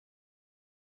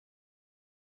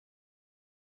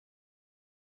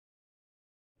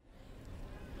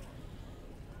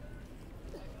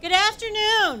Good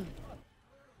afternoon.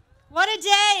 What a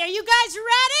day. Are you guys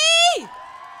ready?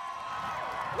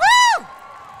 Woo!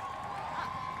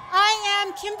 I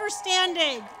am Kimber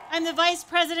Standig. I'm the Vice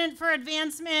President for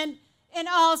Advancement and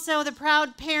also the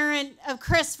proud parent of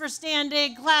Chris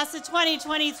Verstandig, class of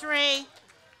 2023.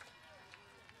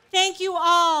 Thank you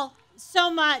all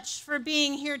so much for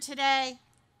being here today.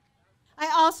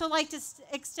 I also like to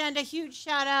extend a huge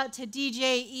shout out to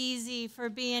DJ Easy for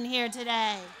being here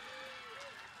today.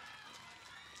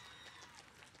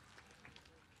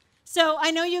 So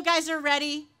I know you guys are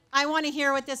ready. I want to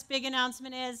hear what this big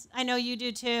announcement is. I know you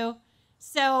do too.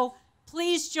 So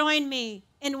please join me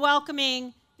in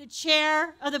welcoming the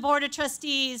Chair of the Board of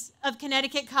Trustees of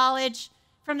Connecticut College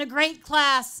from the great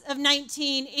class of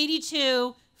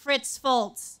 1982, Fritz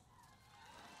Foltz.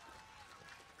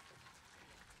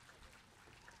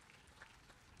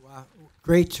 Wow,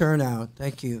 great turnout.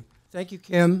 Thank you. Thank you,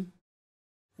 Kim.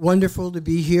 Wonderful to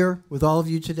be here with all of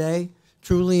you today.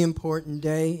 Truly important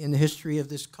day in the history of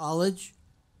this college.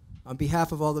 On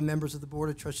behalf of all the members of the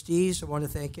Board of Trustees, I want to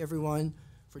thank everyone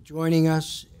for joining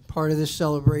us, part of this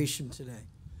celebration today.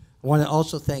 I want to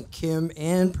also thank Kim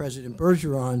and President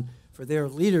Bergeron for their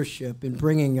leadership in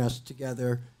bringing us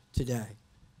together today.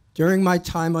 During my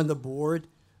time on the board,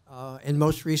 and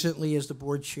most recently as the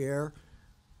board chair,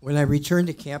 when I return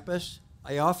to campus,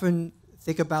 I often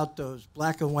think about those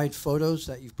black and white photos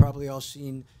that you've probably all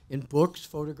seen in books,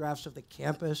 photographs of the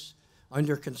campus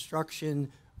under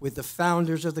construction with the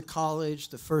founders of the college,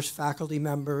 the first faculty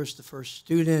members, the first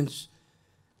students,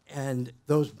 and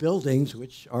those buildings,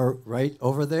 which are right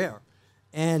over there.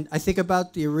 And I think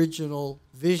about the original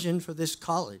vision for this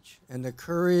college and the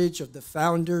courage of the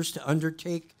founders to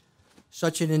undertake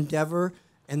such an endeavor.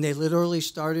 And they literally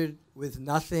started with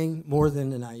nothing more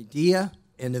than an idea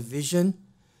and a vision.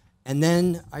 And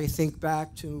then I think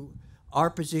back to our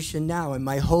position now, and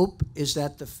my hope is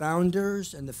that the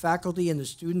founders and the faculty and the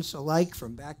students alike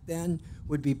from back then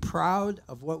would be proud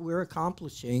of what we're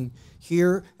accomplishing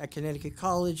here at Connecticut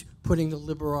College, putting the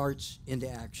liberal arts into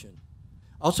action.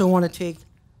 I also want to take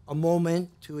a moment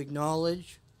to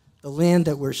acknowledge the land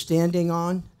that we're standing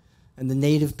on and the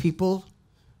Native people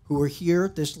who were here,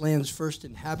 this land's first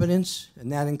inhabitants,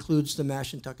 and that includes the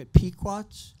Mashantucket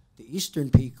Pequots, the Eastern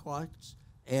Pequots,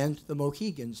 and the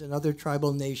Mohegans and other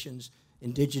tribal nations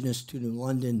indigenous to New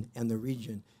London and the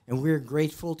region. And we're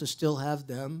grateful to still have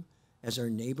them as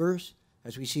our neighbors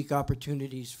as we seek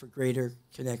opportunities for greater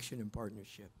connection and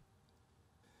partnership.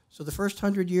 So the first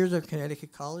 100 years of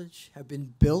Connecticut College have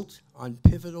been built on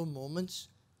pivotal moments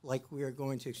like we are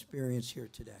going to experience here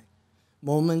today.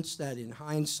 Moments that in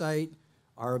hindsight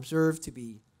are observed to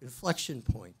be inflection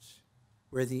points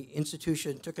where the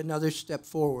institution took another step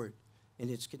forward in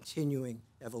its continuing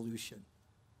evolution.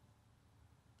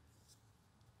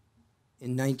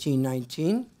 In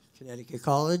 1919, Connecticut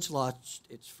College launched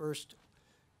its first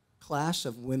class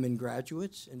of women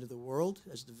graduates into the world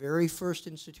as the very first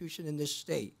institution in this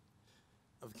state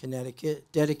of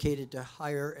Connecticut dedicated to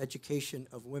higher education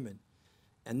of women.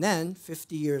 And then,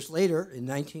 50 years later, in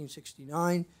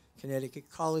 1969, Connecticut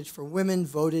College for Women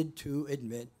voted to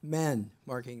admit men,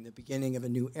 marking the beginning of a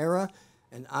new era,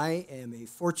 and I am a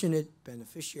fortunate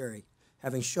beneficiary,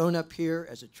 having shown up here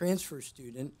as a transfer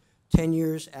student 10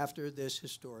 years after this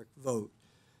historic vote.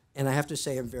 And I have to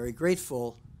say I'm very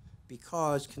grateful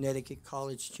because Connecticut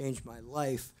College changed my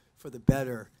life for the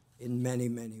better in many,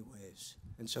 many ways.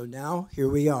 And so now, here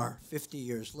we are, 50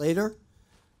 years later,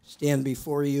 stand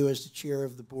before you as the chair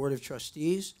of the Board of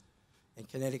Trustees, and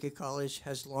Connecticut College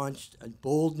has launched a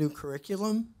bold new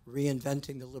curriculum,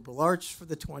 reinventing the liberal arts for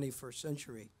the 21st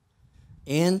century.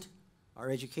 And our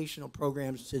educational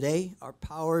programs today are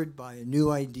powered by a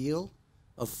new ideal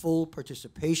of full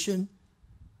participation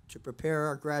to prepare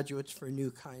our graduates for a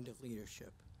new kind of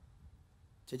leadership.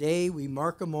 Today, we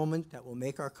mark a moment that will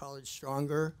make our college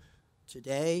stronger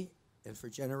today and for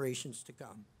generations to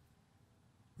come.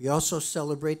 We also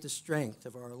celebrate the strength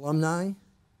of our alumni,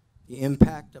 the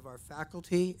impact of our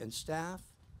faculty and staff,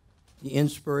 the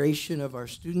inspiration of our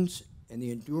students, and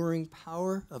the enduring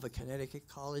power of a Connecticut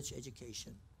College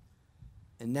education.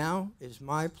 And now it is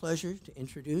my pleasure to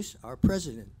introduce our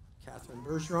president, Catherine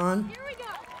Bergeron. Here we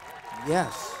go.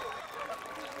 Yes.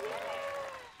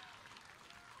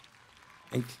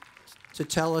 And to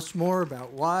tell us more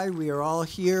about why we are all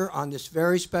here on this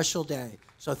very special day.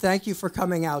 So thank you for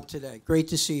coming out today. Great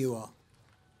to see you all.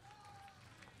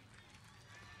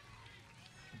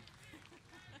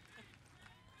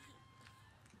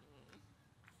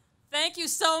 Thank you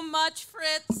so much,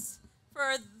 Fritz,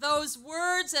 for those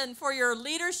words and for your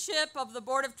leadership of the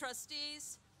Board of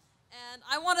Trustees. And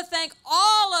I want to thank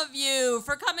all of you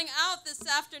for coming out this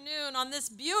afternoon on this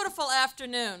beautiful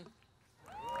afternoon.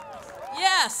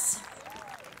 Yes,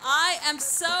 I am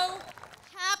so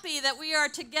happy that we are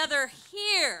together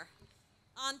here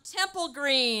on Temple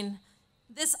Green,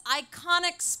 this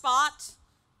iconic spot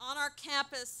on our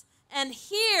campus, and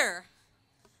here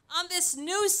on this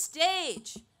new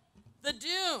stage, the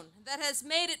Dune, that has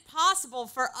made it possible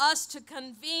for us to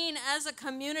convene as a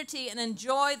community and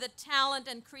enjoy the talent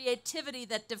and creativity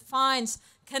that defines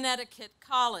Connecticut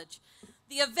College.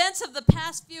 The events of the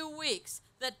past few weeks,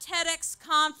 the TEDx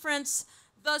conference,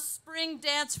 the spring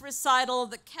dance recital,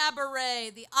 the cabaret,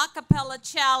 the a cappella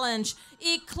challenge,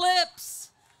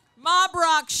 Eclipse, mob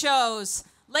rock shows,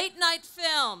 late night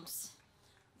films.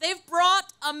 They've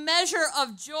brought a measure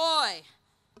of joy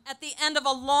at the end of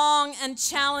a long and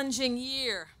challenging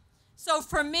year. So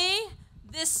for me,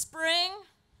 this spring,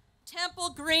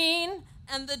 Temple Green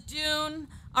and the Dune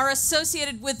are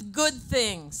associated with good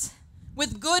things,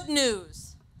 with good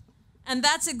news. And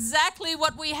that's exactly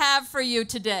what we have for you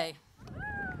today.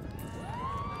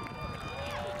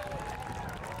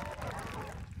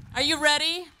 Are you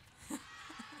ready?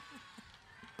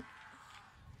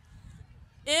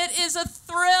 It is a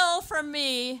thrill for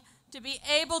me to be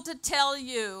able to tell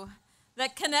you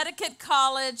that Connecticut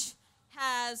College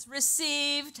has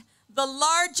received the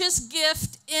largest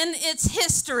gift in its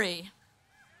history.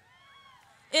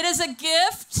 It is a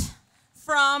gift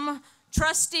from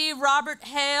Trustee Robert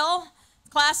Hale,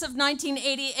 class of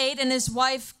 1988, and his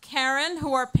wife Karen,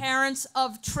 who are parents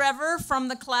of Trevor from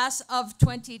the class of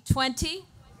 2020.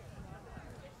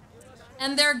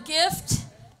 And their gift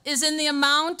is in the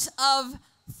amount of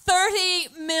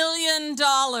 $30 million.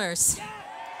 $30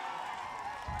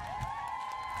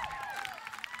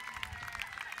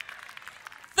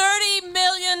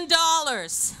 million.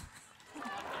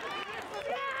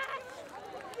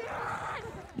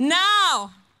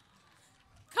 Now,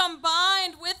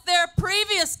 combined with their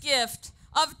previous gift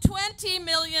of $20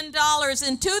 million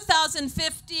in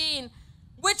 2015,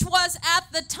 which was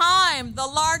at the time the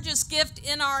largest gift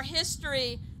in our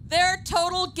history, their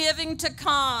total giving to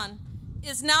Con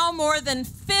is now more than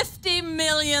 $50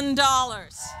 million.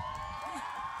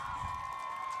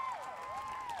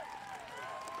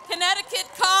 Connecticut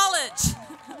College.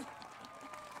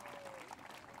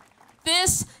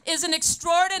 This is an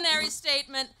extraordinary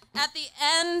statement at the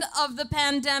end of the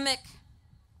pandemic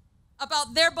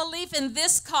about their belief in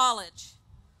this college,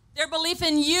 their belief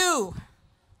in you,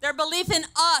 their belief in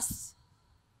us,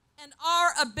 and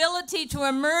our ability to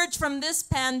emerge from this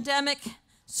pandemic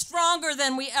stronger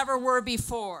than we ever were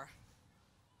before.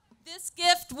 This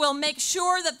gift will make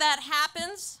sure that that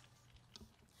happens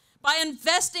by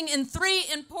investing in 3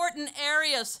 important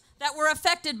areas that were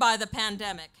affected by the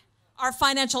pandemic: our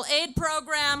financial aid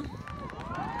program,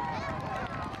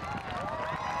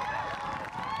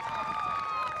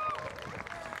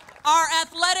 our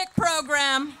athletic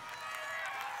program,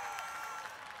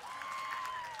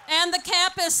 and the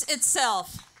campus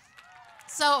itself.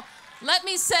 So let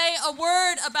me say a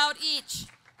word about each.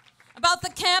 About the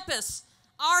campus,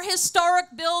 our historic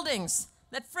buildings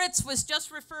that Fritz was just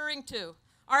referring to.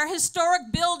 Our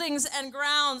historic buildings and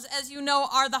grounds, as you know,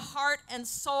 are the heart and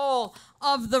soul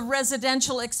of the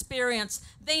residential experience.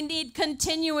 They need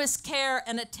continuous care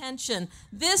and attention.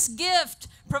 This gift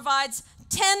provides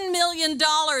 $10 million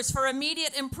for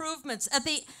immediate improvements at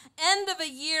the end of a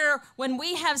year when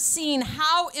we have seen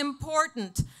how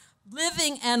important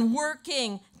living and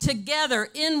working together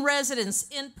in residence,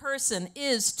 in person,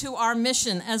 is to our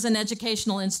mission as an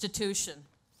educational institution.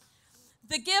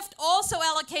 The gift also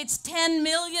allocates $10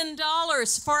 million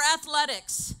for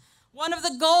athletics, one of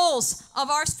the goals of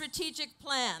our strategic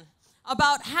plan.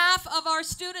 About half of our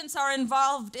students are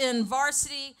involved in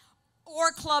varsity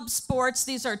or club sports.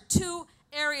 These are 2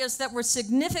 areas that were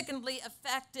significantly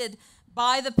affected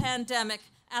by the pandemic.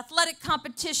 Athletic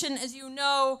competition, as you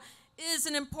know, is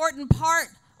an important part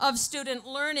of student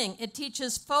learning. It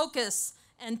teaches focus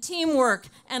and teamwork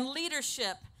and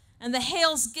leadership. And the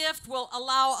Hale's gift will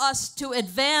allow us to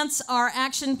advance our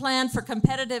action plan for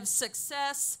competitive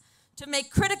success, to make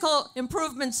critical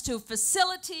improvements to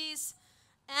facilities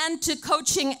and to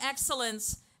coaching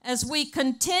excellence as we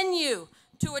continue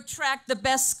to attract the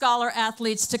best scholar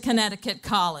athletes to Connecticut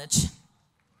College.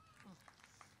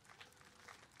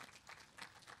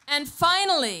 And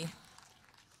finally,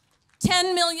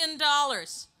 $10 million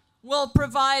will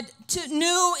provide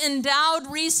new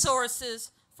endowed resources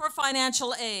for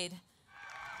financial aid.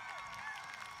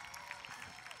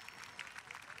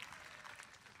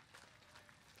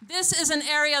 This is an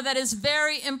area that is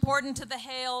very important to the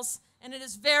Hales, and it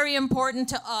is very important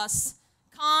to us.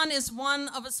 Conn is one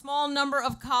of a small number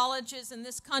of colleges in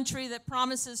this country that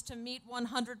promises to meet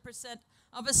 100%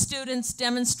 of a student's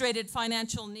demonstrated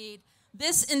financial need.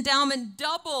 This endowment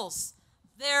doubles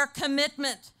their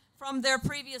commitment from their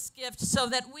previous gift so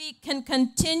that we can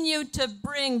continue to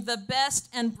bring the best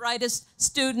and brightest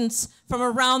students from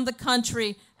around the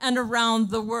country and around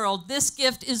the world. This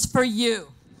gift is for you.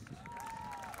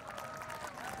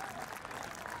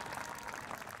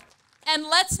 And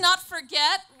let's not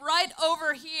forget, right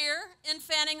over here in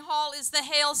Fanning Hall is the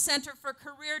Hale Center for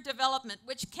Career Development,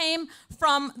 which came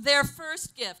from their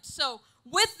first gift. So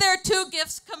with their two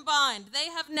gifts combined, they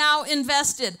have now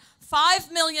invested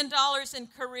 $5 million in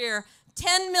career,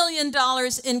 $10 million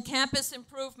in campus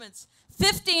improvements,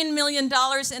 $15 million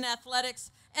in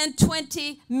athletics, and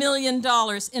 $20 million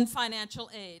in financial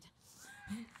aid.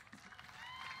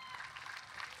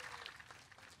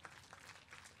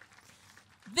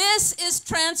 This is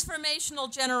transformational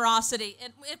generosity,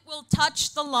 and it will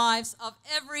touch the lives of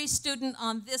every student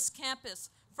on this campus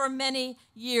for many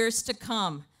years to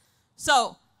come.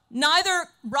 So, neither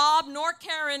Rob nor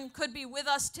Karen could be with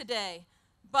us today,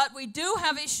 but we do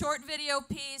have a short video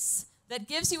piece that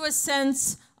gives you a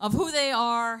sense of who they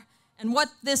are and what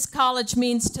this college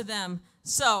means to them.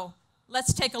 So,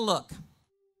 let's take a look.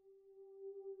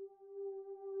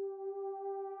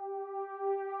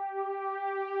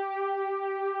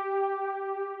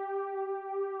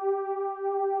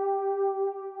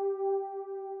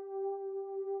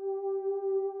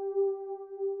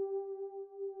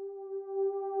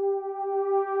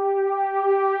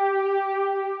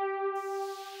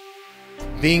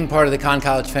 Being part of the Conn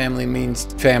College family means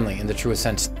family in the truest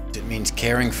sense. It means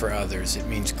caring for others, it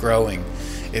means growing,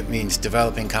 it means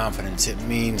developing confidence, it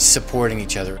means supporting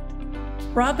each other.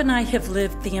 Rob and I have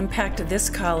lived the impact of this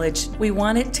college. We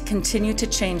want it to continue to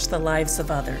change the lives of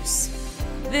others.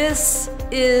 This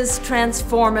is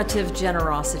transformative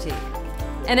generosity.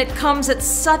 And it comes at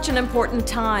such an important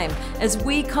time as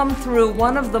we come through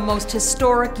one of the most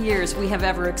historic years we have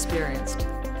ever experienced.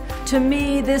 To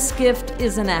me, this gift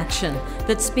is an action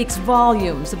that speaks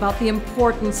volumes about the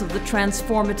importance of the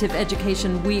transformative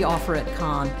education we offer at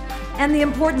Conn and the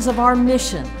importance of our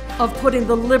mission of putting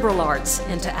the liberal arts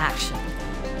into action.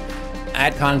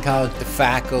 At Conn College, the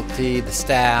faculty, the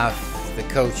staff, the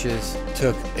coaches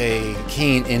took a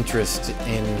keen interest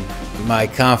in my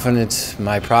confidence,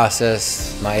 my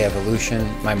process, my evolution,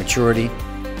 my maturity.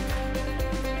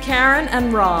 Karen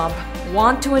and Rob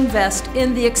want to invest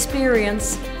in the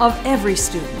experience of every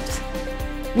student.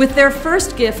 With their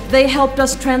first gift, they helped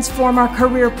us transform our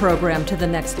career program to the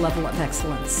next level of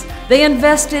excellence. They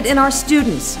invested in our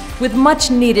students with much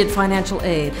needed financial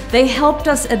aid. They helped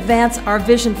us advance our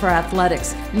vision for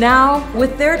athletics. Now,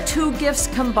 with their two gifts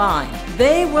combined,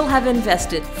 they will have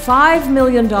invested $5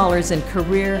 million in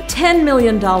career, $10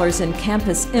 million in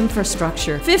campus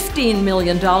infrastructure, $15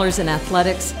 million in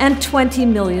athletics, and $20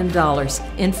 million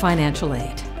in financial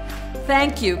aid.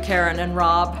 Thank you, Karen and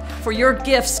Rob, for your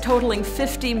gifts totaling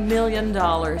 $50 million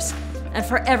and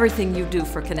for everything you do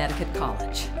for Connecticut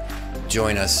College.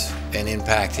 Join us in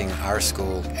impacting our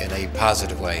school in a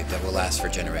positive way that will last for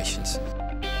generations.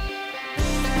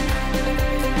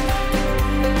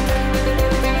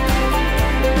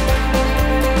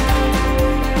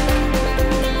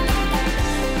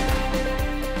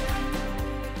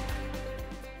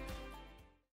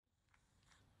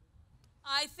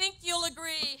 I think you'll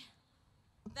agree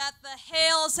that the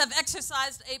Hales have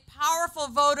exercised a powerful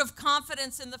vote of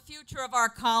confidence in the future of our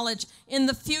college, in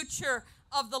the future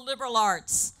of the liberal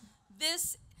arts.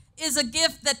 This is a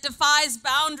gift that defies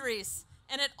boundaries,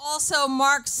 and it also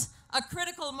marks a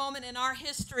critical moment in our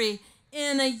history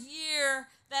in a year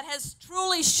that has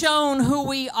truly shown who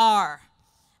we are.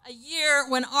 A year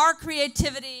when our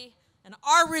creativity and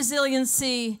our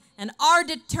resiliency and our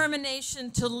determination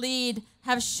to lead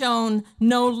have shown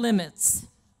no limits.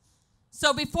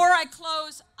 So before I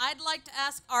close, I'd like to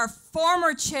ask our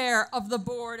former chair of the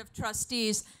Board of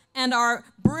Trustees and our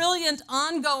brilliant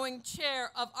ongoing chair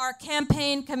of our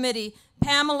campaign committee,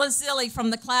 Pamela Zilli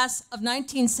from the class of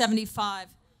 1975,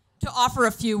 to offer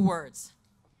a few words.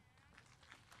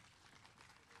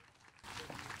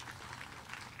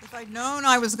 If I'd known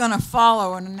I was going to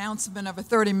follow an announcement of a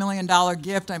 $30 million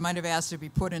gift, I might have asked to be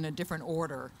put in a different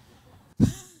order.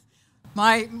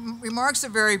 My remarks are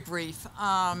very brief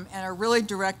and are really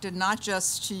directed not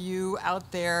just to you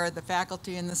out there, the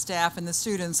faculty and the staff and the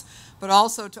students, but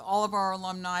also to all of our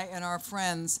alumni and our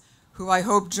friends who I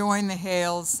hope join the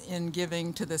Hales in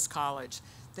giving to this college.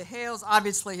 The Hales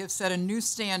obviously have set a new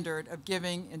standard of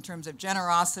giving in terms of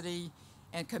generosity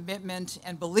and commitment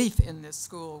and belief in this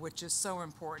school, which is so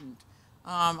important.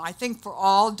 I think for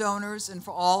all donors and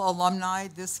for all alumni,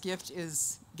 this gift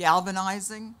is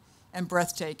galvanizing and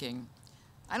breathtaking.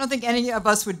 I don't think any of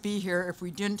us would be here if we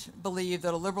didn't believe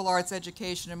that a liberal arts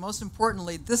education, and most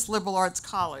importantly, this liberal arts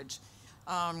college,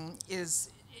 is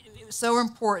so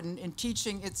important in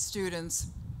teaching its students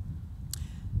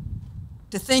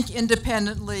to think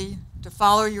independently, to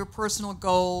follow your personal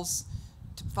goals,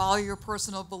 to follow your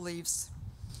personal beliefs,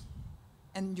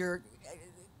 and your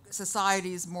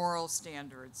society's moral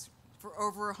standards. For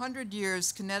over 100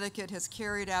 years, Connecticut has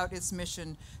carried out its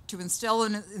mission to instill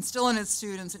in its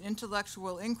students an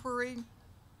intellectual inquiry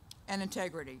and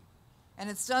integrity. And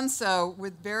it's done so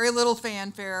with very little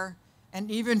fanfare and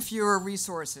even fewer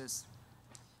resources.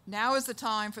 Now is the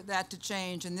time for that to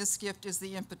change, and this gift is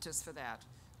the impetus for that.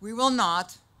 We will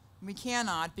not, we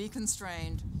cannot be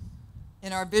constrained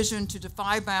in our vision to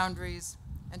defy boundaries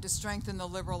and to strengthen the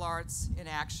liberal arts in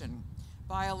action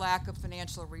by a lack of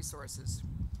financial resources,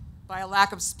 by a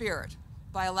lack of spirit,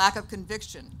 by a lack of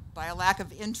conviction, by a lack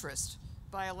of interest,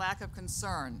 by a lack of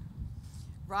concern.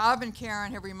 Rob and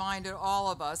Karen have reminded all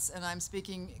of us, and I'm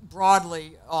speaking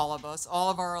broadly all of us,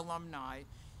 all of our alumni,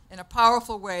 in a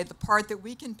powerful way, the part that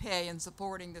we can play in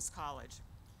supporting this college.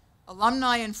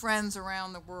 Alumni and friends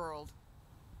around the world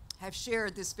have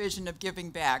shared this vision of giving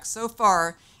back. So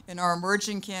far, in our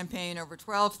emerging campaign, over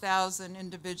 12,000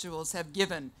 individuals have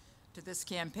given to this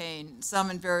campaign, some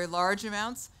in very large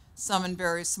amounts, some in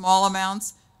very small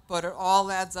amounts, but it all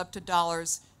adds up to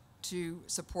dollars to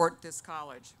support this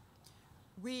college.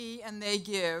 We and they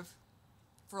give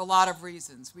for a lot of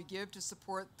reasons. We give to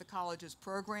support the college's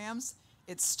programs,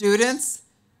 its students,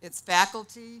 its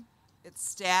faculty, its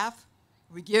staff.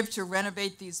 We give to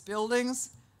renovate these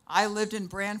buildings. I lived in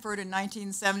Branford in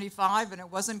 1975, and it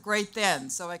wasn't great then,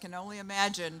 so I can only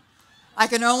imagine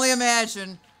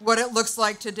what it looks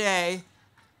like today.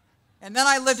 And then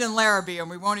I lived in Larrabee, and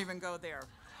we won't even go there.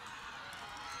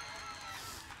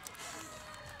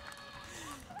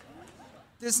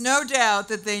 There's no doubt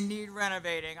that they need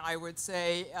renovating, I would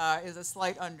say, is a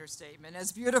slight understatement.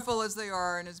 As beautiful as they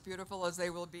are and as beautiful as they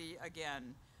will be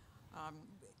again.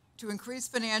 To increase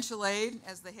financial aid,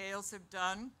 as the Hales have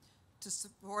done, to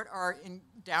support our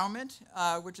endowment,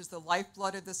 which is the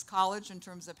lifeblood of this college in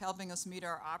terms of helping us meet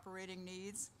our operating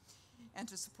needs, and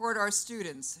to support our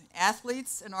students,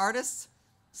 athletes and artists,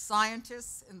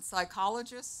 scientists and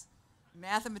psychologists,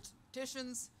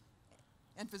 mathematicians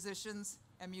and physicians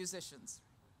and musicians.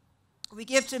 We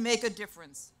give to make a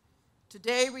difference.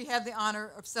 Today we have the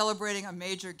honor of celebrating a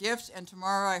major gift, and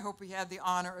tomorrow I hope we have the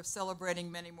honor of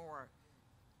celebrating many more.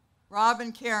 Rob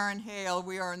and Karen Hale,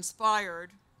 we are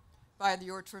inspired by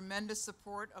your tremendous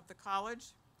support of the college,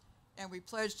 and we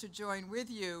pledge to join with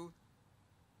you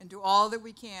and do all that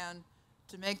we can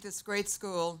to make this great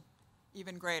school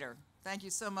even greater. Thank you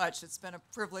so much. It's been a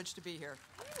privilege to be here.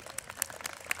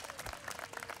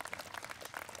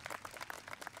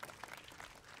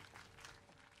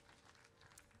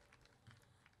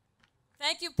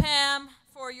 Thank you, Pam,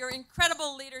 for your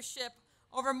incredible leadership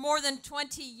over more than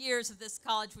 20 years of this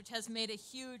college, which has made a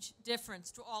huge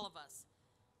difference to all of us.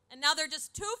 And now there are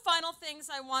just two final things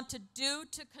I want to do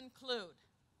to conclude.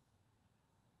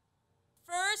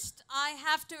 First, I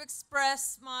have to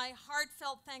express my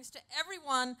heartfelt thanks to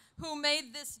everyone who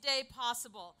made this day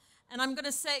possible. And I'm going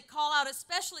to call out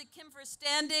especially Kim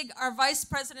Verstandig, our Vice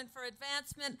President for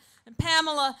Advancement, and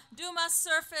Pamela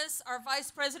Dumas-Surface, our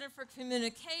Vice President for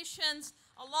Communications,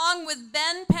 along with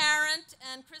Ben Parent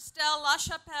and Christelle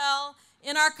LaChapelle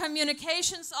in our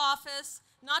Communications office,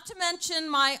 not to mention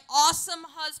my awesome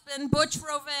husband, Butch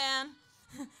Rovan,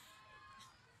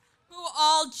 who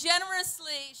all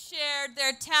generously shared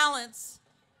their talents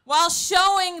while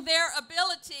showing their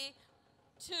ability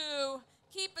to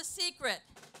keep a secret,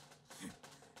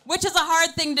 which is a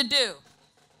hard thing to do.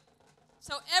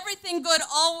 So everything good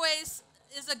always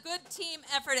is a good team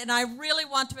effort, and I really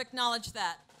want to acknowledge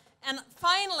that. And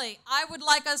finally, I would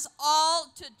like us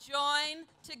all to join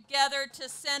together to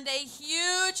send a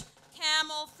huge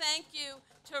camel thank you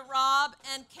to Rob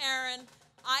and Karen.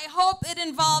 I hope it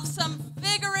involves some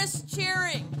vigorous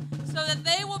cheering so that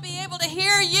they will be able to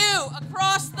hear you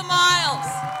across the miles.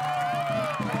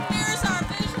 Here's our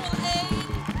visual aid.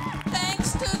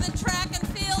 Thanks to the track and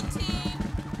field team.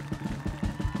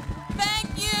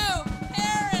 Thank you,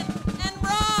 Karen and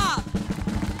Rob.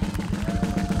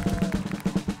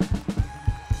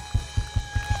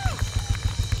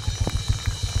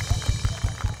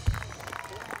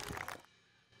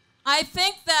 I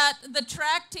think that the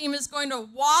track team is going to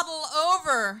waddle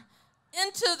over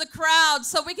into the crowd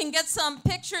so we can get some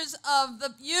pictures of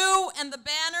you and the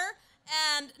banner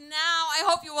And now I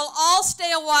hope you will all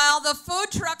stay a while. The food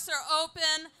trucks are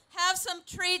open. Have some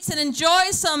treats and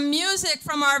enjoy some music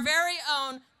from our very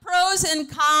own Pros and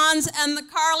Cons and the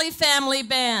Carly Family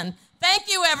Band. Thank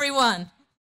you, everyone.